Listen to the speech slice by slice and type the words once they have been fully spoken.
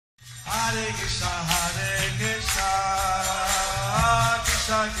Krishna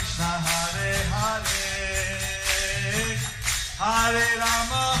Krishna Hare Hare Hare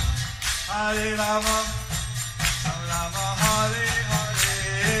Rama Rama Hare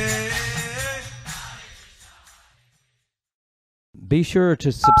Hare. Be sure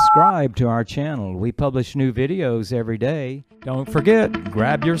to subscribe to our channel. We publish new videos every day. Don't forget,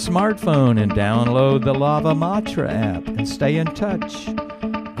 grab your smartphone and download the Lava Matra app and stay in touch.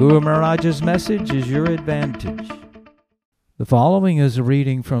 Guru Maharaj's message is your advantage. The following is a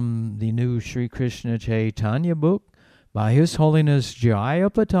reading from the new Sri Krishna Caitanya book by His Holiness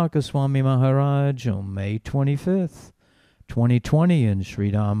Jayapataka Swami Maharaj on May 25th, 2020 in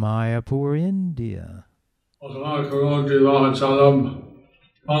Sri Mayapur, India.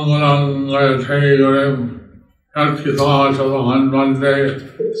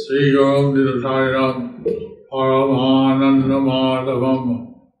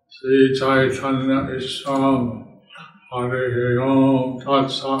 Sri Caitanya Isham Hare Om Tat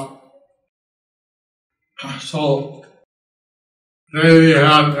Sat. So, today we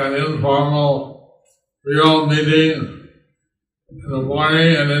had an informal real meeting in the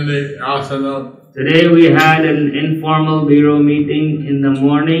morning and in the afternoon. Today we had an informal bureau meeting in the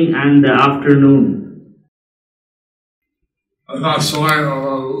morning and the afternoon. And that's why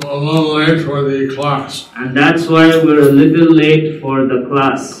we're a little late for the class. And that's why we're a little late for the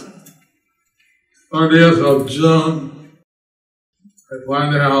class. 30th of June, I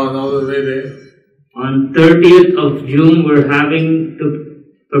plan to have another meeting. On 30th of June, we're planning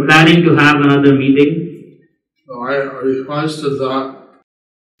to have another meeting. So I requested that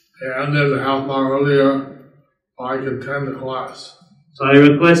they ended half an hour earlier so I could attend the class. So I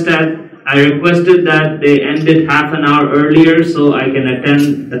requested that they ended half an hour earlier so I can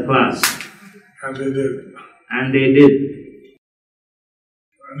attend the class. And they did. And they did.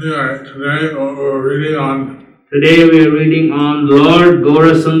 Anyway, today we're reading on Lord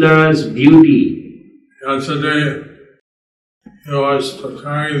Gaurasundara's beauty. Yesterday he was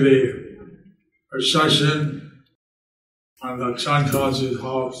preparing the procession on the Chandkazi's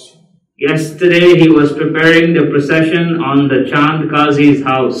house. Yesterday he was preparing the procession on the Chandkazi's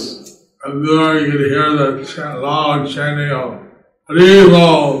house. And there you could hear the loud chanting of Hari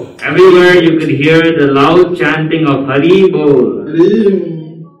Bol. Everywhere you could hear the loud chanting of Hari Bol.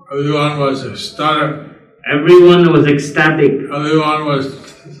 Everyone was ecstatic. Everyone was ecstatic. Everyone was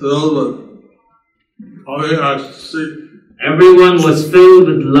filled with loving ecstasy. Everyone was filled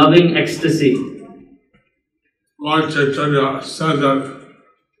with loving ecstasy. Lord Caitanya said that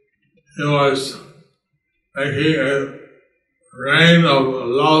he was making a rain of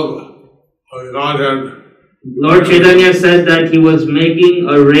love of Godhead. Lord Caitanya said that he was making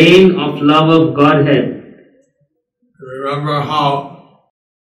a rain of love of Godhead. Remember how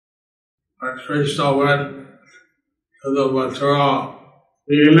when Krishna went to the Mathura.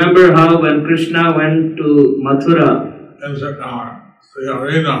 We remember how when Krishna went to Mathura,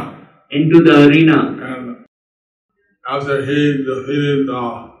 into the arena. And after he defeated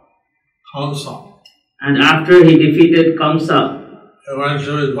Kamsa. And after he defeated Kamsa, he went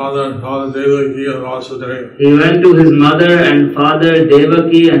to his mother and father Devaki and Vasudeva. He went to his mother and father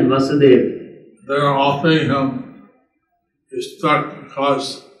Devaki and Vasudeva. They were offering him respect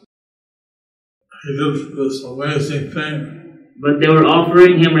because he did this amazing thing. But they were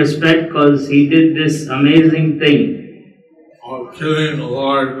offering him respect because he did this amazing thing of killing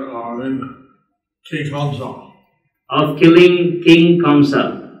King Kamsa. Of killing King Kamsa.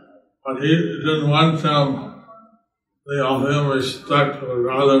 But he didn't want them. They offered him respect, but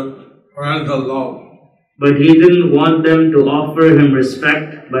rather parental love. But he didn't want them to offer him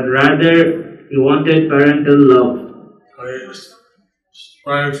respect, but rather he wanted parental love. So he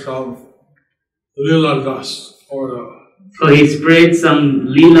sprayed some Lila dust over them. So he sprayed some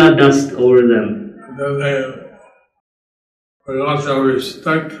Lila dust over them. And then they forgot their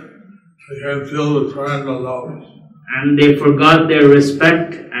respect, became filled with parental love. And they forgot their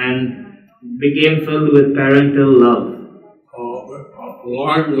respect and became filled with parental love.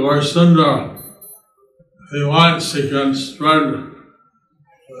 Lord Gaurasundara, if he wants, he can spread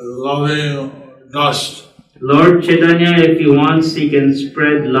loving dust. Lord Caitanya, if he wants, he can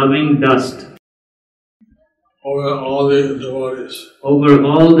spread loving dust over all the devotees. Over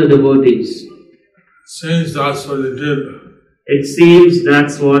all the devotees. It seems that's what he did. It seems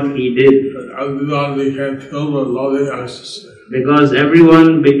that's what he did. Everyone became filled with loving ecstasy. Because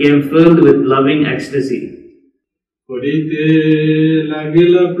everyone became filled with loving ecstasy. করিতে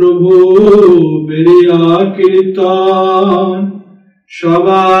লাগিলা প্রভু বেরিয়া কীর্তন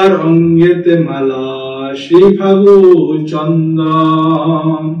সবার অঙ্গেতে মালা শিখাগো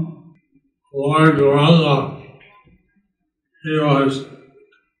চন্দন Lord Gauranga, he was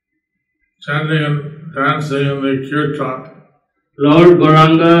chanting and dancing in the kirtan. Lord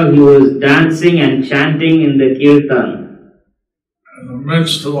Gauranga, he was dancing and chanting in the kirtan. In the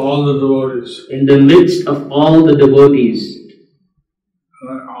midst of all the devotees. In the midst of all the devotees.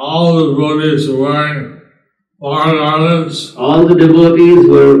 All the devotees were wearing flower garlands. All the devotees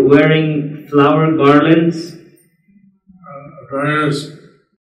were wearing flower garlands. Various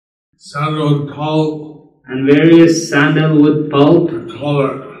sandalwood pulp. And various sandalwood pulp.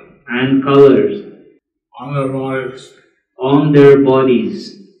 And colors. On their bodies. On their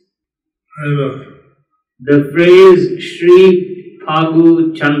bodies. The phrase Shri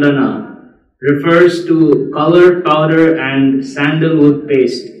Phagu Chandana refers to colored powder and sandalwood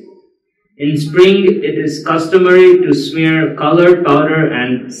paste. In spring, it is customary to smear colored powder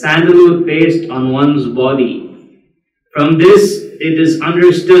and sandalwood paste on one's body. From this, it is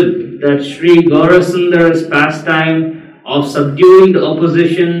understood that Sri Gaurasundara's pastime of subduing the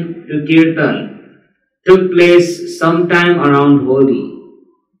opposition to Kirtan took place sometime around Holi.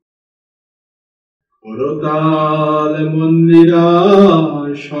 করতাল মন্দিরা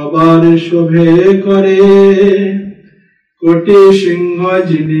সবার শোভে করে কোটি সিংহ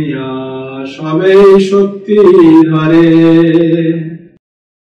জিনিয়া সবেই শক্তি ধরে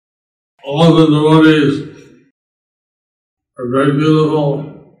All the devotees are very beautiful.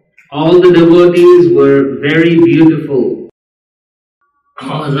 All the devotees were very beautiful.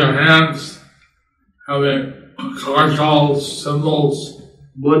 With their hands having kartals, symbols.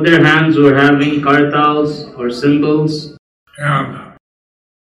 Both their hands were having kartals or symbols. And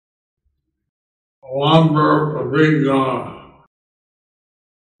a number of big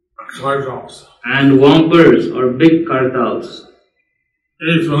kartals. And wampers or big kartals.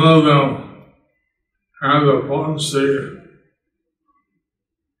 Each one of them had the potency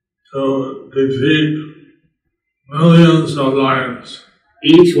to defeat millions of lions.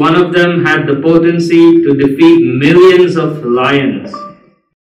 Each one of them had the potency to defeat millions of lions.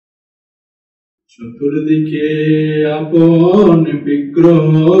 চতুর্দিকে আপন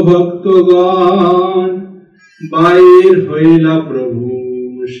বিগ্রহ ভক্তগণ বাইর হইলা প্রভু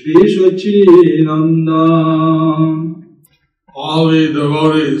Shri Sachinandan All the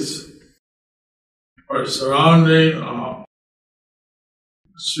devotees were surrounding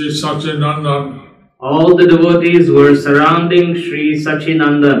Sri Sachinandan. All the devotees were surrounding Sri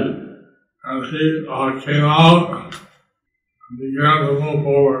Sachinandan. And he came out and began to move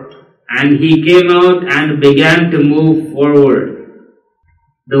forward. And he came out and began to move forward.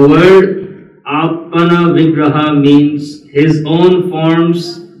 The word Apana Vigraha means his own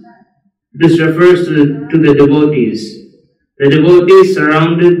forms. This refers to the devotees. The devotees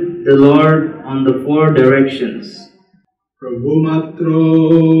surrounded the Lord on the four directions. প্রভু মাত্র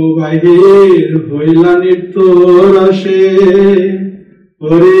বাহির হইলা নিত্য রসে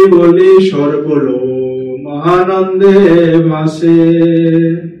হরি বলি সর্বলো মহানন্দে ভাসে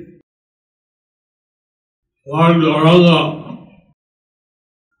Lord Gauranga,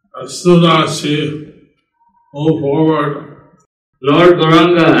 as soon as he moved forward, Lord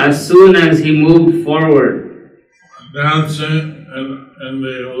Gauranga, as soon as he moved forward, dancing in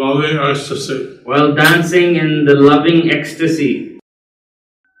the loving ecstasy, while dancing in the loving ecstasy,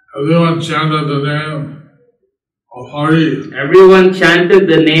 everyone chanted the name of Hari. Everyone chanted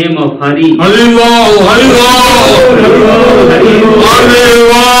the name of Hari. Hari Bol, Hari Bol, Hari Bol, Hari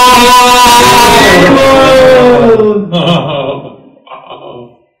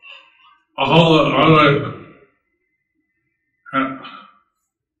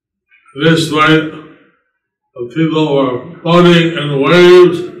This way, the people were floating in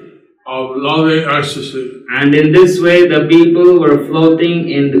waves of loving ecstasy. And in this way, the people were floating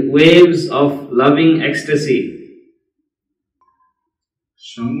in the waves of loving ecstasy.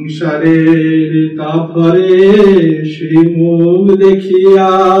 সংসারের তাপরে শ্রীমুখ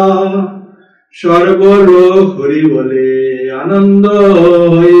দেখিয়া সর্বলোক হরি বলে আনন্দ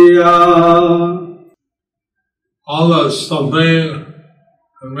হইয়া All the suffering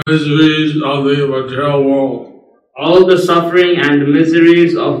and miseries of the material world, all the suffering and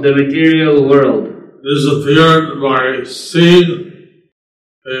miseries of the material world disappeared by seeing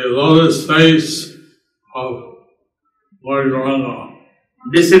the lotus face of Lord Gauranga.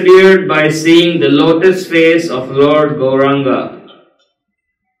 Disappeared by seeing the lotus face of Lord Gauranga.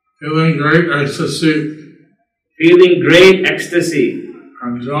 Feeling great ecstasy. Feeling great ecstasy.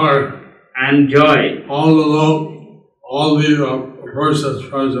 And joy. And joy. All the persons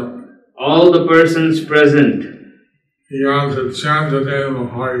present. All the persons present. Began to chant the name of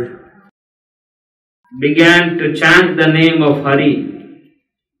Hari. Began to chant the name of Hari.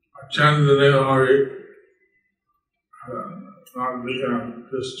 chanted the name of Hari.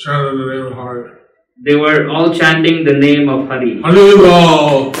 Just chanted the name of Hari. They were all chanting the name of Hari. Hari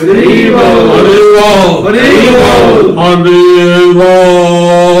Bol! Hari Bol! Hari Bol! Hari Bol! Hari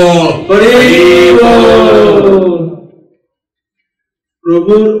Bol! Hari Bol!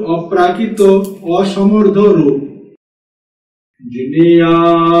 প্রভুর অপ্রাকৃত অসমর্থ রূপ জিনিয়া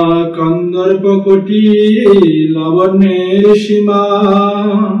কন্দর্প কোটি লবণের সীমা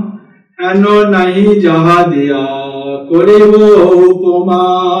N নাহি যাহা দিয়া করিব উপমা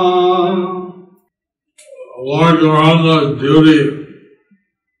Lord Gauranga's beauty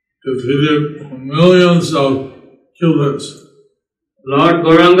defeated millions of cupids. Lord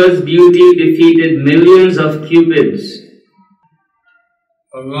Gauranga's beauty defeated millions of cupids.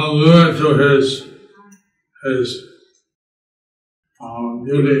 There's no limit to his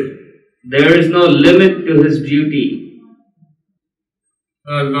beauty. There is no limit to his beauty.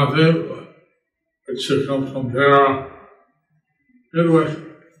 And nothing which you can compare it with.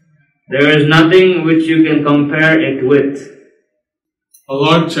 There is nothing which you can compare it with.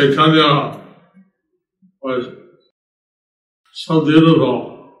 Lord Caitanya was so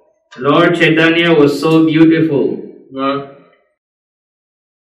beautiful Lord Caitanya was so beautiful that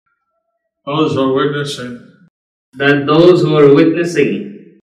those who were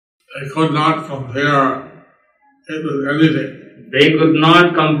witnessing, they could not compare it with anything. They could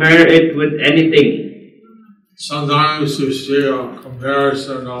not compare it with anything. Sometimes you see a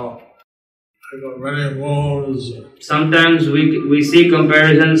comparison of many moons. Sometimes we see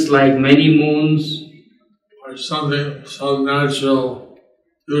comparisons like many moons, or something, some natural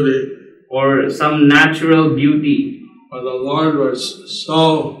beauty. Or some natural beauty. But the Lord was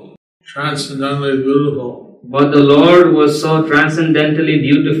so transcendently beautiful. But the Lord was so transcendently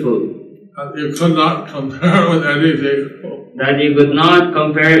beautiful That you could not compare with anything. That you could not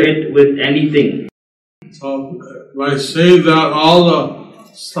compare it with anything. So by seeing that, all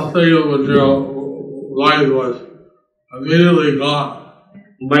the suffering of material life was immediately gone.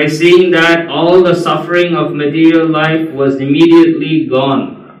 By seeing that, all the suffering of material life was immediately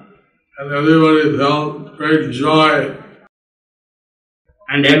gone. And everybody felt great joy.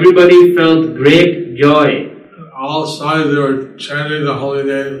 And everybody felt great joy. On all sides they were chanting the holy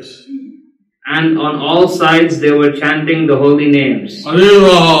names. And on all sides they were chanting the holy names.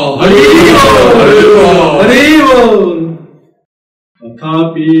 Haribo! Haribo! Haribo! Haribo!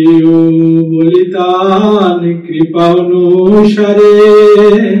 তথাপি বলিতান কৃপা অনুসারে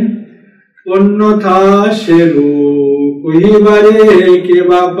অন্যথা সেরু কহিবারে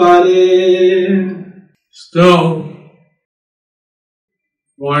কেবা পারে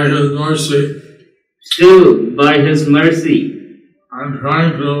Still, by His mercy, I'm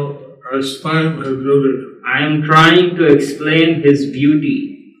trying to explain His beauty. I am trying to explain His beauty.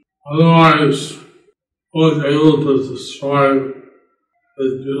 Otherwise, who is able to describe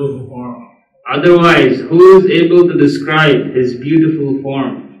His beautiful form? Otherwise, who is able to describe His beautiful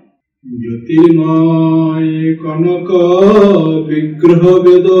form? জ্যোতির্ময় কনক বিগ্রহ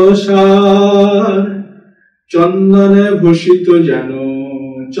বেদসার চন্দনে ভূষিত যেন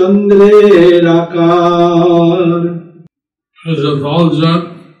চন্দ্রের আকার His effulgent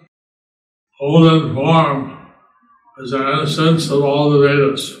golden form is the essence of all the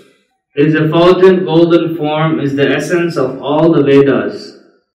Vedas. His effulgent golden form is the essence of all the Vedas.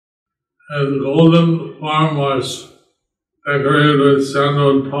 His golden form was decorated with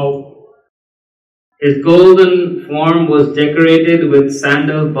sandalwood pulp. His golden form was decorated with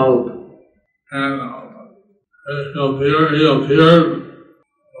sandal pulp. And he appeared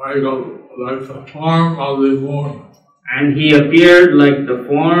like the form of the moon. And he appeared like the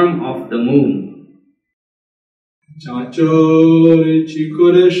form of the moon. Chanchar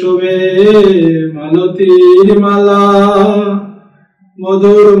চিকরে শোভে মালতীর মালা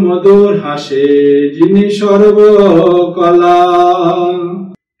মধুর মধুর হাসে যিনি সর্বকলা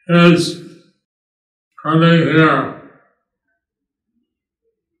His curling hair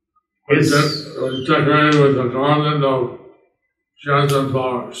was decorated with a garland of jasmine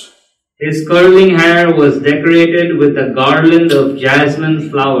flowers. His curling hair was decorated with a garland of jasmine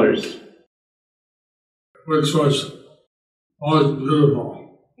flowers, which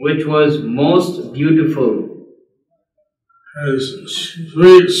was most beautiful. His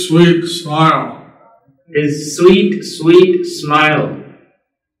sweet, sweet smile. His sweet, sweet smile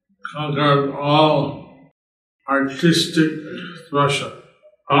conquered all artistic expression.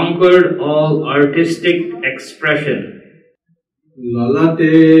 Conquered all artistic expression.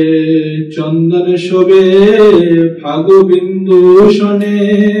 ললাটে চন্দনে শোভে ফাগু বিন্দু শনে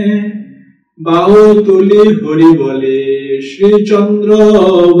বাহু তুলি হরি বলে Shri Chandra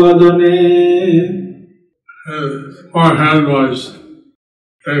Vadane. His forehead was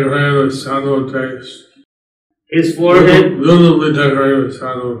decorated with sandalwood paste. His forehead Beautifully decorated with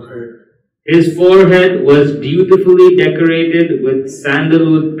sandalwood paste. His forehead was beautifully decorated with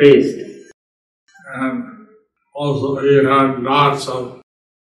sandalwood paste. And also he had dots of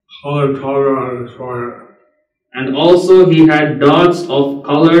colored powder on his forehead. And also he had dots of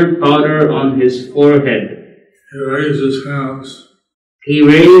colored powder on his forehead. He raised his hands He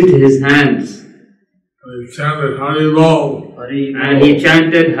raised his hands and he chanted Hari Bol. and he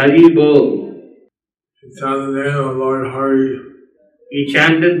chanted Hari Bol. He chanted the name of Lord Hari. He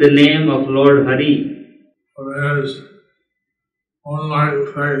chanted the name of Lord Hari From his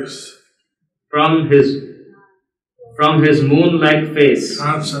moonlight face, from his moon-like face,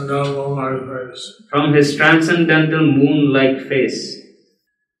 transcendental moonlight face. from his transcendental moon-like face.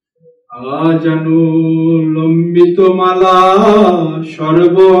 Ajanu lambito mala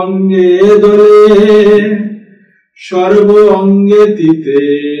sarbo ange dole sarbo ange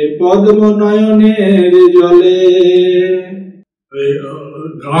tite padma nayaner jole.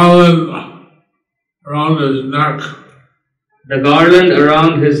 The garland around his neck The garland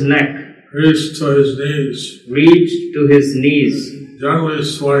around his neck reached to his knees, reached to his knees, gently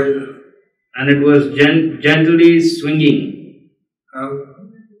swayed, and it was gently swinging.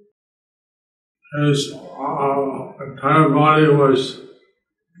 and his entire body was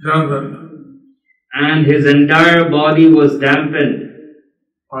dampened And his entire body was dampened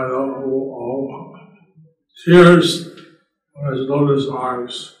by the tears from his lotus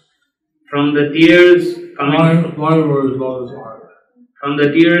eyes, from the tears coming flowing from his lotus eyes. from the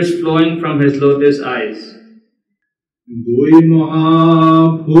tears flowing from his lotus eyes. দুই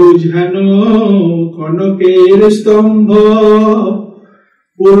মহাভুজ হেন কনকের স্তম্ভ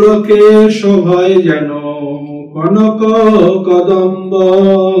পুলকে শোভায় যেন কনক কদম্ব.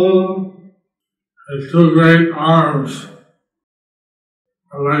 His two great arms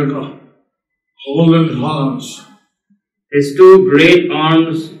are like golden columns. His two great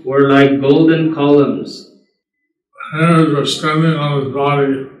arms were like golden columns. Hairs were standing on his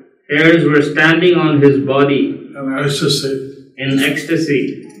body Hairs were standing on his body in ecstasy. in ecstasy,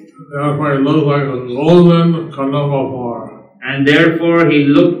 Therefore, he looked like a golden kadamba flower. and therefore he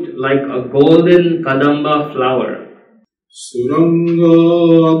looked like a golden kadamba flower. সুরঙ্গ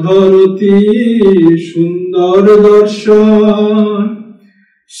অধরতি সুন্দর দর্শন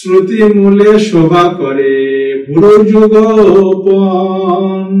শ্রুতি মূলে শোভা করে পুরো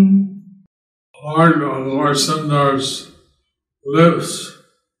যুগপন. Lord Gaurasundara's lips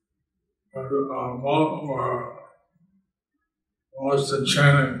were most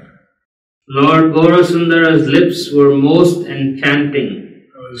enchanting. Lord Gaurasundara's lips were most enchanting,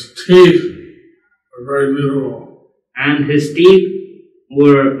 And his teeth were very beautiful. and his teeth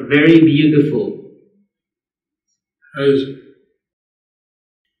were very beautiful. His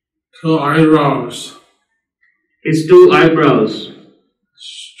two eyebrows His two eyebrows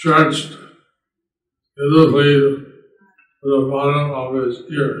stretched beautifully to the bottom of his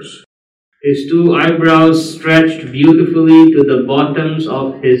ears. His two eyebrows stretched beautifully to the bottoms of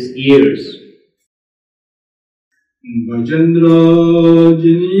his ears. Gajendra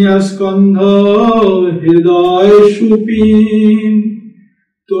Jinia স্কন্ধ হৃদয় সুপিন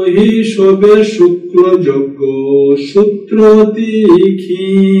তহি শোভে শুক্র যজ্ঞ সূত্র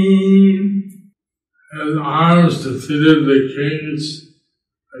তীক্ষীন. His arms defeated the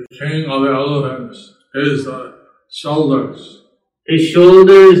king of the elephants. His shoulders. His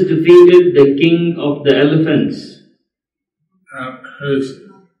shoulders defeated the king of the elephants,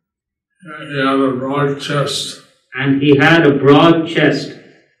 And he had a broad chest, and he had a broad chest,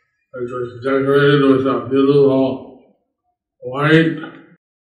 which was decorated with a beautiful white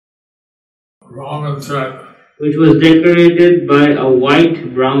Brahmin thread. which was decorated by a white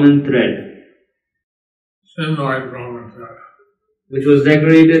Brahmin thread, Thin white Brahmin thread. which was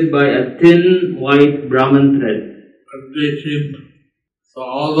decorated by a thin white Brahmin thread. So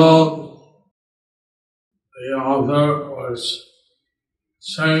although the author was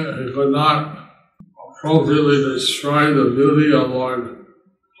saying he could not appropriately describe the beauty of Lord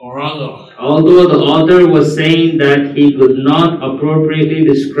Gauranga, Although the author was saying that he could not appropriately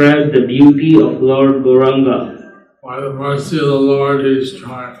describe the beauty of Lord Gauranga, by the mercy of the Lord he is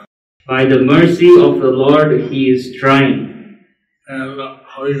trying. by the mercy of the Lord he is trying. And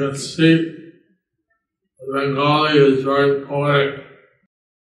we can see the Bengali is very poetic,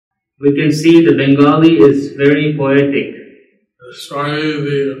 We can see the Bengali is very poetic, describing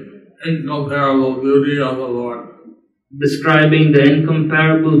the incomparable beauty of the Lord. describing the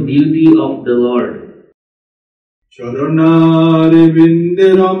incomparable beauty of the Lord. চরণার বৃন্দে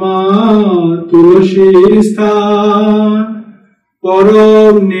রমা তুলসীর স্থান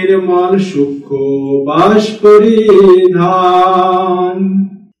পরম নির্মল সূক্ষ্ম বাস পরিধান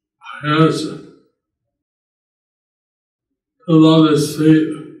His the lotus feet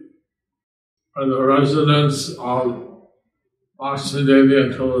are the residence of Lakshmi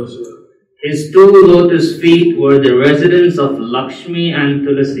and Tulasi. His two lotus feet were the residence of Lakshmi and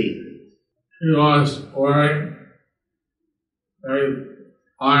Tulasi. He was wearing very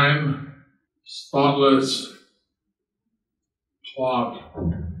fine, spotless cloth.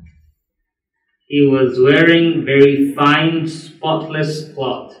 He was wearing very fine, spotless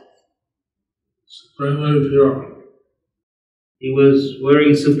cloth. Supremely pure. He was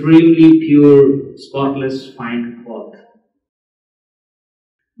wearing supremely pure, spotless, fine cloth.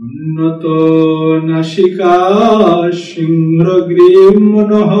 উন্নত নাসিকা সিংহগ্রীব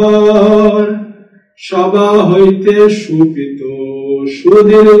মনোহর সভা হইতে সুপিত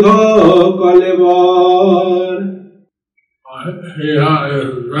সুদীর্ঘ কলেবর He had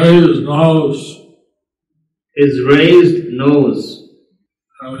his raised nose His raised nose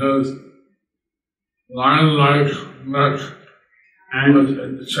and his lion-like neck and was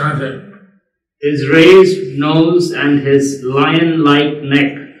enchanting. his raised nose and his lion-like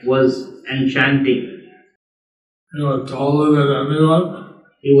neck was enchanting. He was taller than anyone.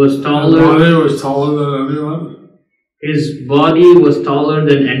 He was His taller. body was taller than anyone. His body was taller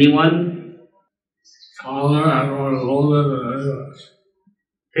than anyone. Taller and more golden than anyone.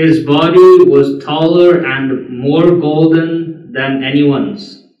 His body was taller and more golden than anyone's.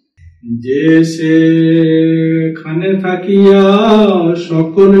 যে সেখানে থাকিয়া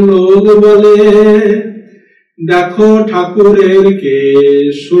সকল লোক বলে দেখো ঠাকুরের কে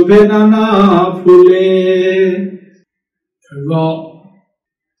শোভে নানা ফুলে Well,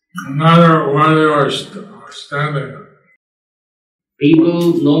 no matter where they were standing, People,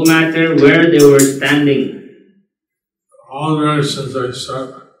 no matter where they were standing, all directions they said,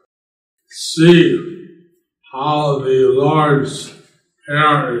 see how the Lord's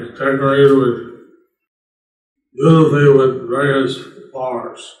hair is decorated with beautifully with various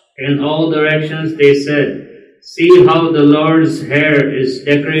flowers. in all directions they said, see how the Lord's hair is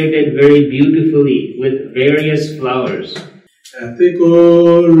decorated very beautifully with various flowers. এতে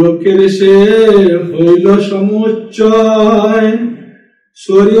লোকের সে হইল সমুচ্চয়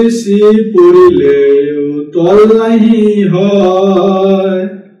সরিষি পড়িলে তল নাহি হয়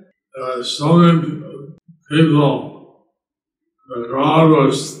So many people, the crowd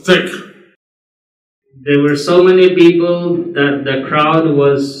was thick. There were so many people that the crowd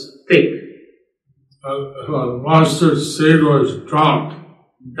was thick, If a mustard seed was dropped,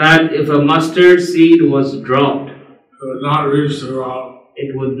 that if a mustard seed was dropped, it would not reach the ground. it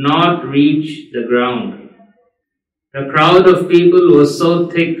would not reach the ground. The crowd of people was so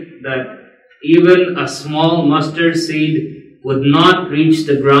thick that even a small mustard seed would not reach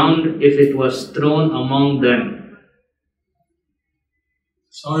the ground if it was thrown among them.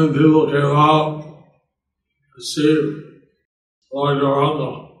 So many people came out to see Lord Gauranga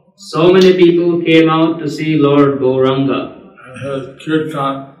So many people came out to see Lord Gauranga and his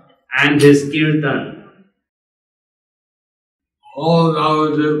kirtan. and his kirtan. All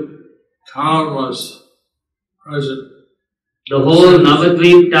Navadvip town was present. The whole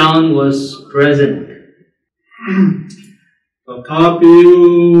Navadvip town was present. তথাপি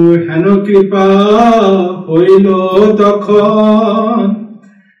হেন কৃপা হইল তখন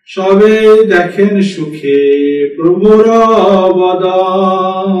সবে দেখেন সুখে প্রভুর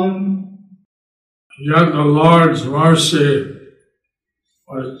বদন Yet the Lord's mercy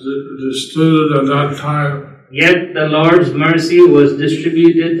was distributed at that time. Yet the Lord's mercy was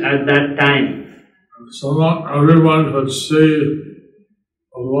distributed at that time. So not everyone could see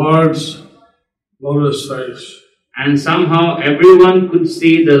the Lord's lotus face. And somehow everyone could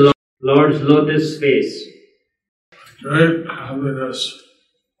see the Lord's lotus face Great happiness.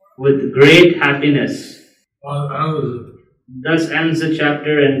 with great happiness. And Thus ends the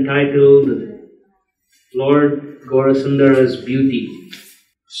chapter entitled Lord Gaurasundara's Beauty.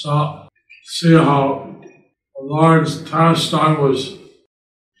 so see how the Lord's pastime was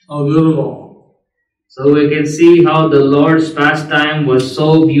so beautiful. So we can see how the Lord's pastime was so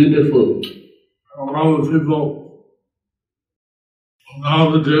beautiful. All the people now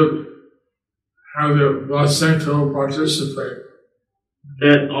the dip have their blessing to participate.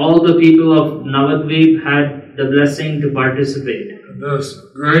 That all the people of Navadvip had the blessing to participate In this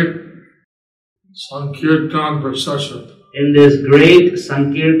great Sankirtan procession in this great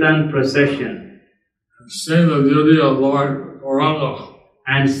Sankirtan procession and seeing the beauty of Lord Gauranga.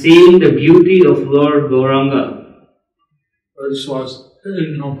 and seeing the beauty of Lord Gauranga. which was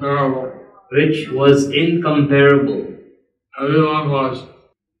incomparable. which was incomparable. Everyone was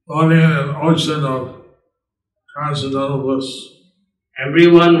floating in an ocean of transcendental bliss.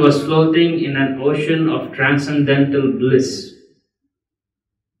 Everyone was floating in an ocean of transcendental bliss.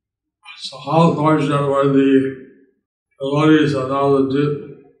 So how fortunate were the devotees of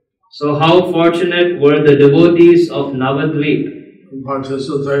Navadvip So how fortunate were the devotees of Navadvip who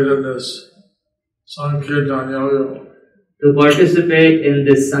participated in this Sankirtan Yoga to participate in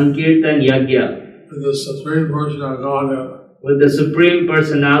this Sankirtan Yagya with the Supreme Person of Godhead, with the Supreme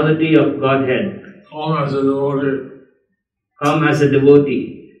Personality of Godhead, come as a devotee come as a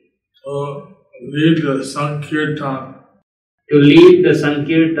devotee to lead the Sankirtan to lead the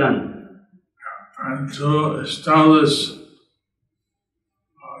Sankirtan and to establish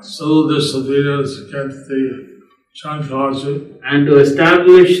civil disobedience against the Chandkazi. and to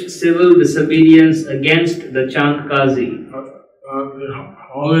establish civil disobedience against the Chandkazi. The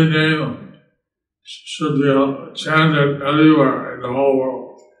holy name should be chanted everywhere in the whole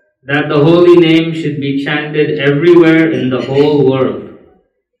world. That the holy name should be chanted everywhere in the whole world.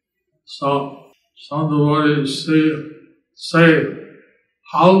 So some devotees say,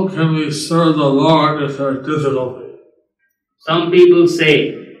 how can we serve the Lord if there is difficulty? Some people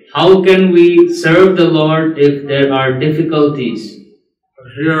say, how can we serve the Lord if there are difficulties? But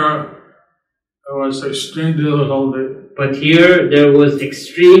here there was extreme difficulty. But here there was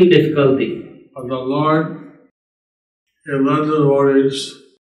extreme difficulty. But the Lord, He led the devotees to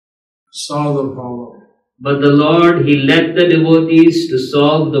solve the problem. But the Lord, He led the devotees to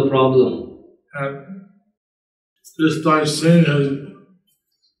solve the problem. And just by seeing His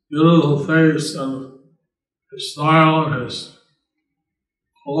beautiful face and His smile and His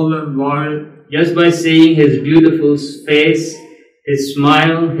golden body, Just by seeing His beautiful face, His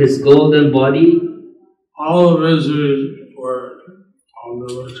smile, His golden body, all the miseries of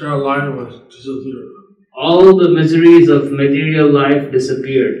the material life was disappeared. all the miseries of material life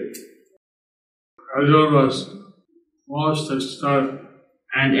disappeared. Everyone was most ecstatic.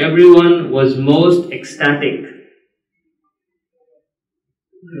 And everyone was most ecstatic.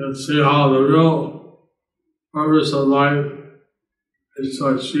 You can see how the real purpose of life is to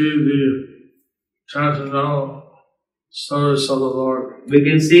achieve the transcendental service of the Lord. We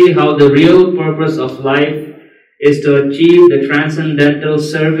can see how the real purpose of life is to achieve the transcendental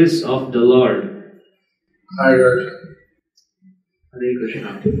service of the Lord. Hare Hare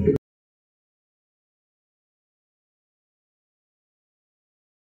Krishna.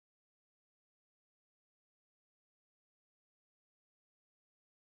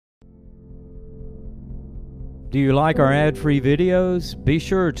 Do you like our ad-free videos? Be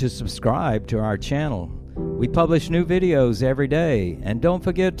sure to subscribe to our channel. We publish new videos every day, and don't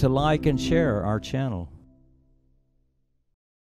forget to like and share our channel.